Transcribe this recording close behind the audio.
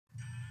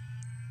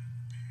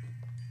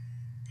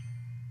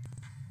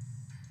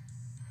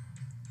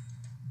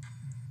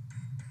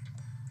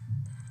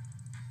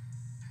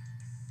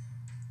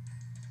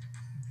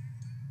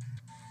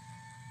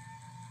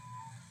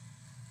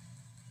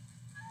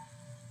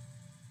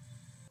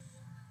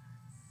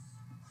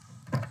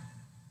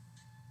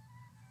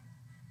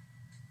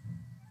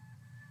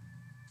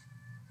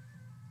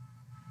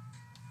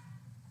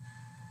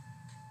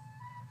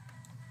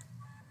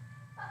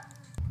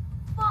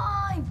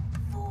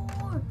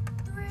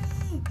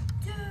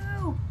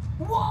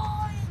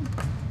Why?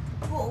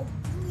 Bro,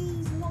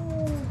 please,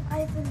 no.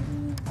 I've been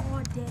waiting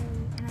all day,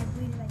 and I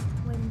waited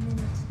like 20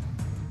 minutes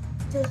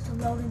just to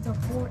load into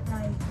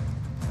Fortnite.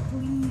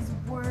 Please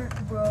work,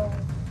 bro.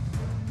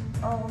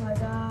 Oh my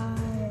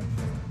gosh.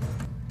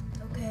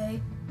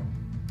 Okay.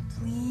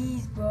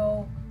 Please,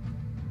 bro.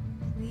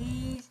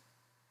 Please.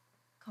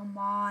 Come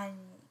on.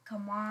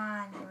 Come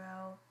on,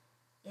 bro.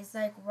 It's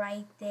like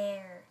right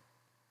there.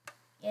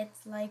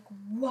 It's like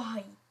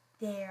right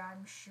there,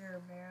 I'm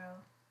sure, bro.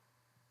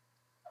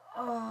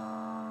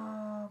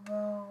 Oh,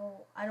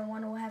 bro. I don't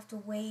want to have to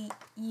wait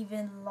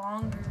even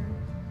longer.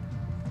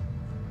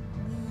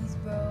 Please,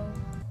 bro.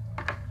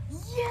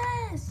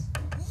 Yes!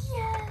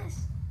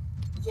 Yes!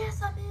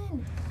 Yes, I'm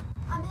in!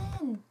 I'm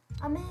in!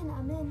 I'm in,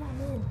 I'm in,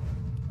 I'm in.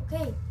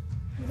 Okay,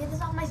 let me get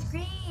this off my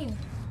screen.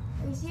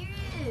 Are you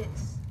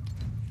serious?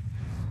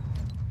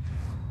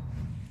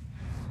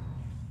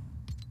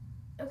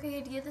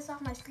 Okay, to get this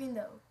off my screen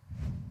though.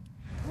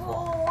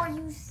 Whoa, are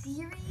you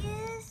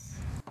serious?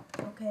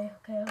 Okay.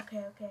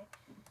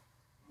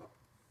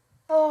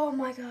 Oh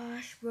my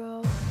gosh,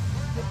 bro.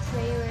 The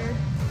trailer.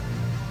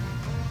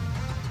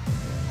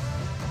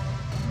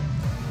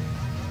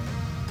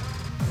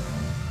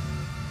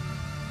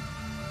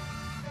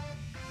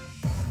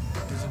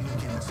 There's a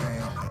nuke in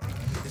town.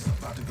 It's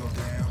about to go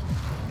down.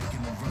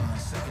 Making a run,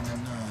 second to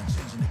none.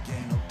 Changing the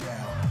game, no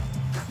doubt.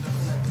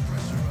 Never let the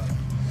pressure up.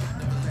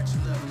 Never let you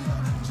level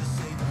up. Just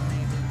say the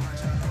name and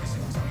watch out every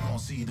single time you gon'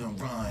 see them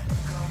run.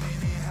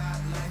 Coming in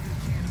hot like a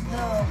cannonball.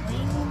 The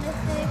wing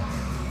mythics.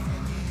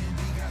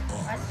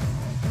 What?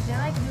 Is there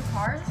like new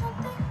cars or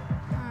something?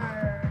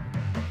 Or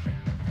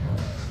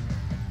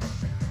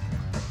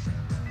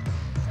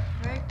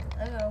frick?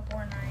 Let's go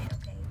Fortnite.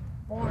 Okay,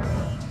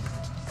 boring.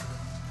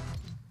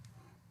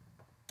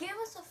 Give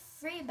us a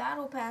free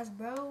battle pass,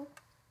 bro.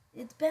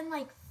 It's been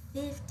like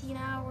 15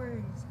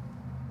 hours.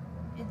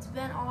 It's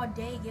been all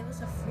day. Give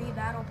us a free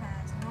battle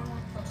pass. I don't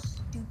want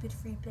those stupid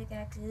free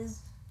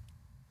pickaxes.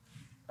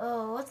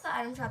 Oh, what's the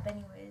item shop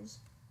anyways?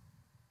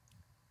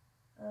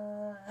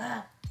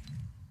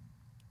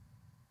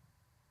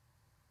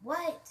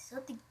 What?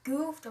 Something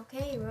goofed.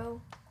 Okay,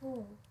 bro.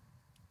 Cool.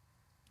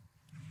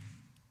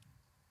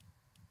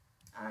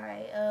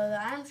 Alright, the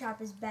item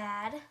shop is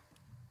bad.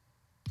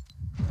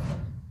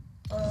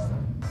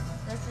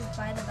 Let's just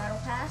buy the battle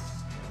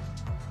pass.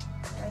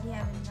 I already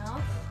have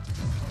enough.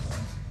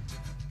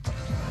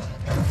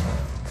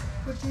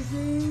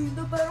 Purchasing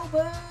the battle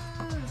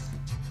pass!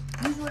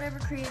 Use whatever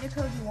creator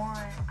code you want.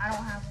 I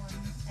don't have one,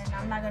 and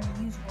I'm not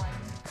gonna use one.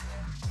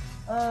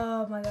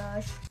 Oh my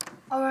gosh.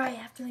 Alright,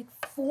 after like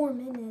 4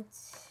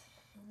 minutes,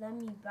 let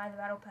me buy the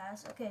battle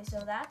pass. Okay,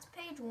 so that's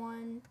page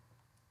 1.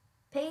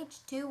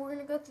 Page 2, we're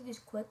gonna go through this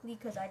quickly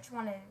because I just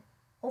want to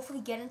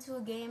hopefully get into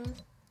a game.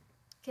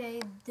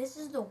 Okay, this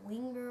is the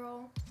wing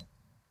girl.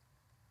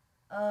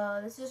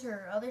 This is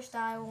her other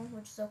style,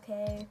 which is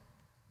okay.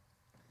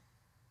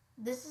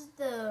 This is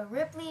the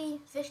Ripley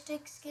fish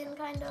stick skin,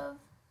 kind of.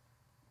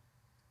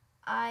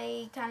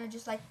 I kind of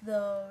just like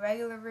the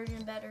regular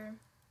version better.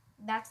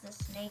 That's the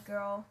snake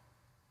girl.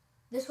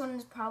 This one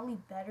is probably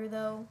better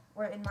though,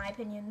 or in my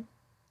opinion.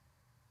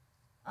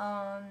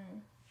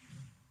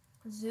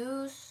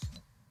 Zeus.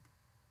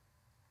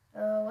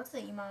 What's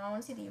the emo? I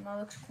want to see the emo.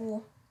 Looks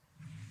cool.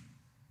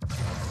 Oh,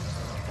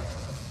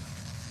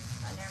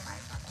 never mind.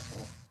 It's not that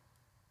cool.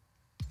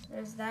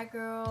 There's that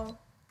girl.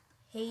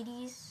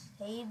 Hades.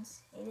 I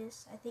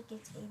think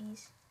it's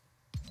Hades.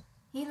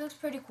 He looks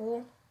pretty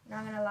cool.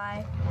 Not gonna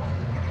lie.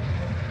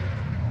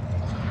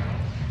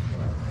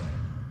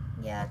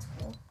 Yeah, that's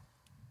cool.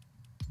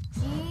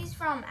 She's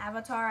from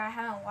Avatar. I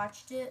haven't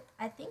watched it.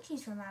 I think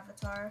she's from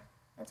Avatar.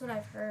 That's what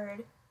I've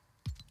heard.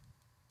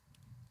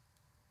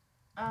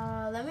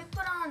 Let me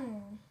put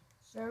on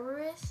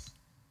Cerberus.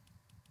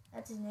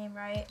 That's his name,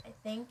 right? I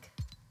think.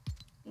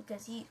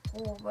 Because he's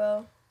cool,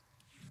 bro.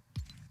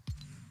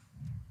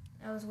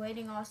 I was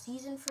waiting all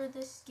season for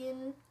this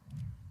skin.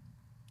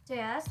 So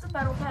yeah, that's the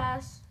battle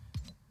pass.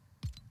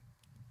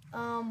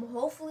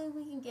 Hopefully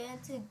we can get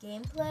into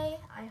gameplay.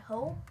 I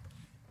hope.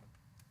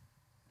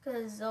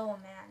 Cause oh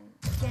man,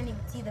 I can't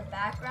even see the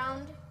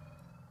background.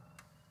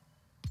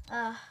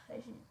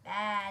 This is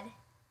bad.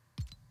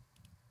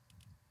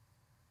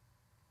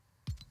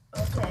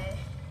 Okay.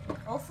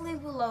 Hopefully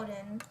we'll load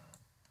in.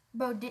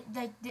 Bro,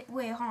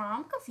 wait, hold on,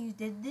 I'm confused.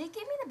 Did they give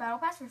me the battle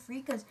pass for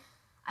free? Cause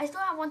I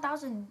still have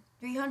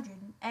 1,300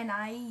 and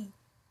I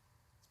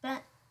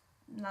spent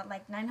not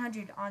like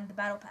 900 on the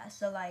battle pass.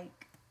 So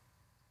like,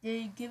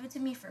 did you give it to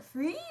me for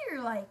free, or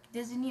like,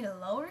 does it need a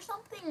load or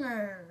something,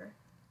 or?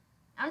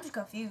 I'm just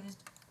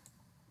confused.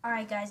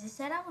 Alright guys, it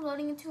said I was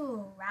loading into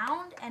a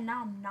round and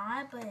now I'm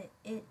not, but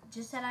it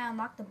just said I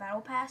unlocked the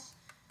battle pass.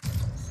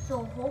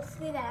 So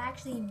hopefully that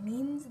actually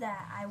means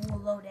that I will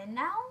load in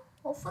now,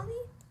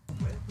 hopefully.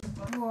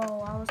 Bro,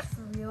 I was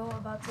for real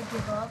about to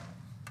give up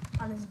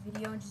on this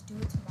video and just do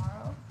it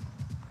tomorrow.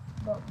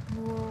 But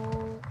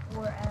bro,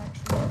 we're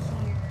actually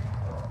here.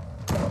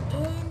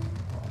 In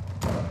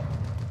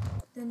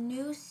the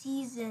new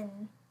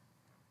season,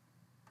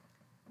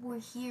 we're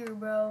here,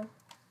 bro.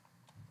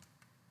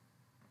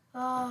 We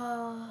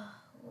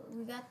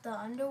got the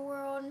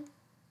Underworld,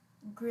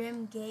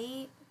 Grim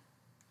Gate,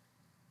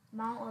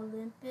 Mount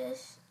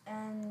Olympus,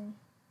 and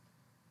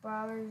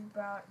Brawler's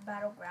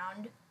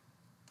Battleground.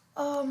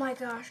 Oh my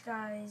gosh,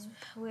 guys,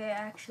 we're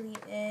actually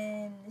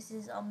in. This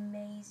is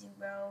amazing,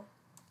 bro.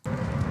 Okay,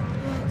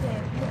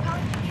 we'll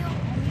probably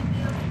only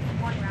be able to do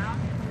one round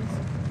because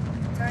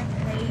it's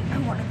already late. I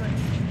want to go to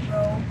sleep,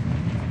 bro.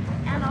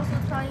 And also,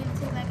 it's probably gonna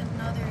take like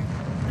another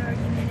 30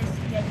 minutes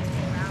to get to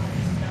the round.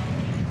 So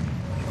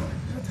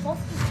let's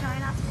hopefully try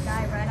not to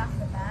die right off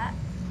the bat.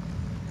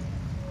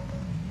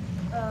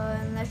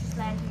 And let's just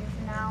land here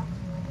for now.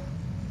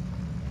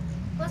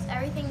 Plus,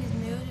 everything is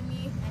new to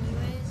me,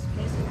 anyways.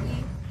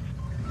 Basically.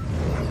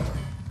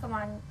 Come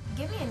on,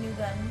 give me a new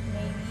gun,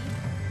 maybe.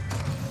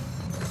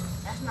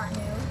 That's not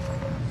new.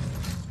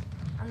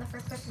 I'm the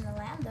first person to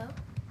land, though.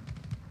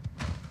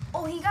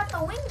 Oh, he got the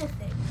wing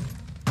mythic.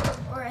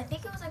 Or I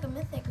think it was like a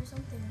mythic or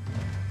something.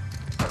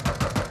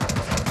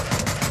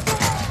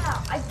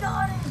 Yeah! I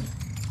got him!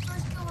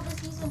 First kill of the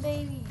season,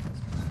 baby.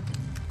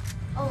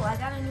 Oh, I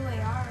got a new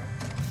AR.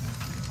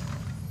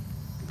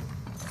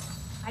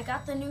 I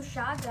got the new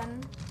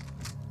shotgun.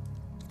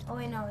 Oh,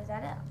 wait, no. Is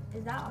that it?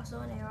 Is that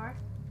also an AR?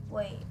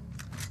 Wait.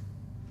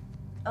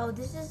 Oh,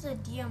 this is a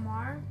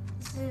DMR?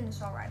 This is an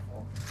assault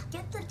rifle.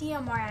 Get the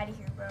DMR out of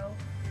here, bro.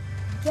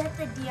 Get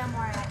the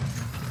DMR out of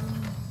here,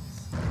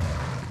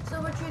 please.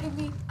 So much treating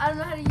me. I don't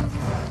know how to use it.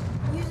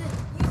 Use it.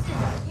 Use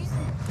it. Use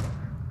it.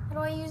 How do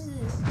I use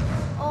this?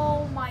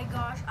 Oh my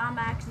gosh. I'm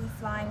actually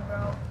flying,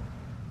 bro.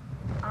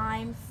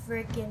 I'm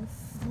freaking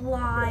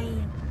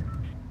flying.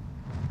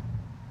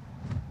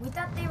 We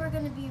thought they were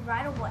going to be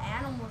rideable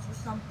animals or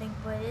something,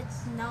 but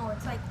it's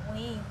like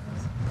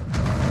wings.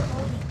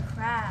 Holy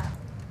crap.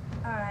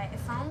 Alright, I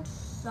found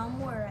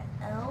somewhere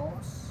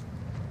else.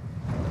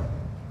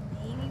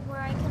 Maybe where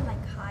I can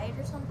like hide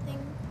or something.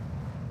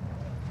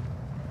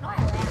 No, I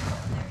landed.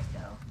 There we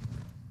go.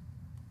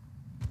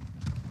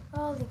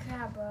 Holy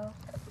crap, bro.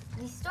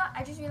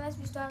 I just realized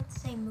we still have the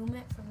same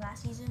movement from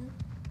last season.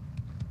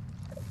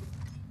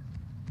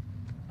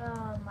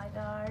 Oh my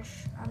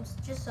gosh. I'm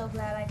just so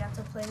glad I got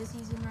to play this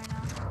season right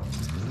now.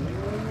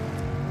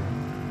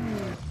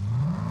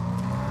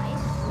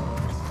 Nice.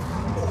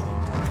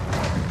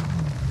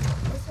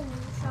 Is this a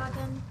new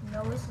shotgun? No,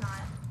 it's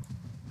not.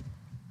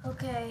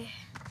 Okay.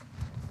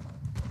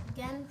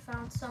 Again,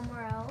 found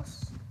somewhere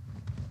else.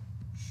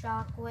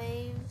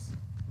 Shockwaves.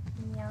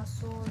 Meow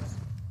swords.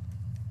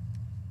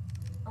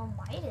 Oh,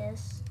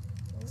 Midas.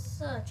 Is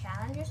this a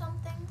challenge or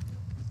something?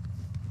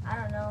 I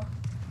don't know.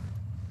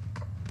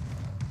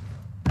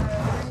 We're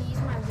gonna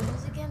use my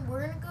wings again.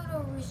 We're gonna go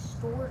to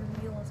restored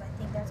wheels. I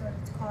think that's what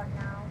it's called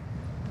now.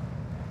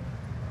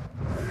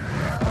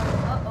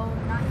 Uh-oh,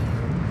 not you.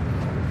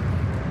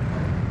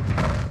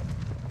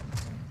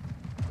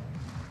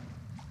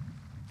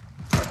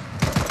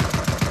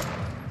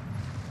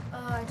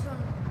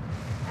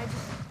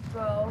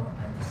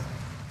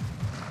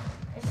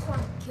 I just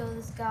want to kill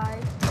this guy.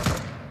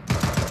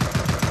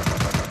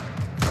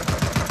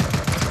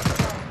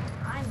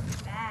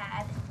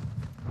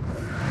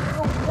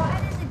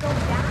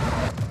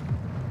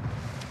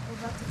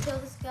 Kill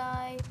this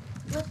guy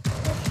with the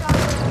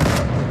shotgun.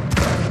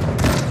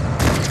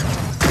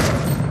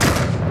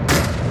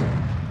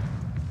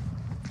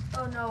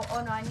 Oh no,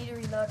 I need to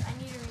reload.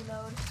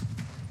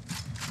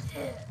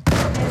 There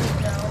we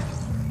go.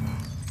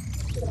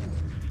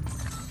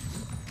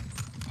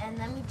 And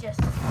let me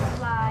just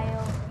fly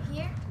over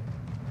here.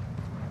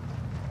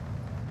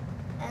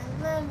 And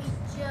let me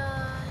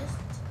just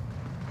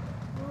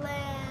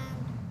land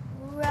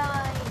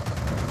right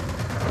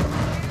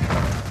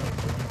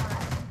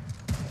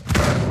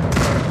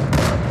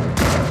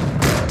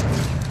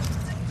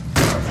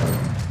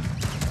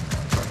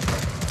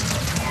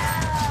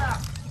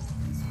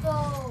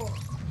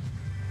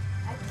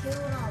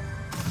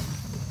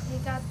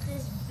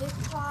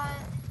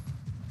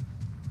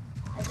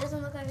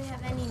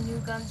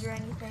guns or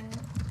anything.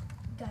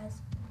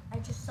 Guys, I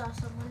just saw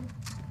someone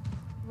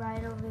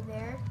right over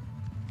there.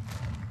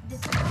 This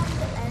is not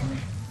the end,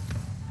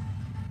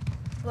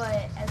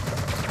 but as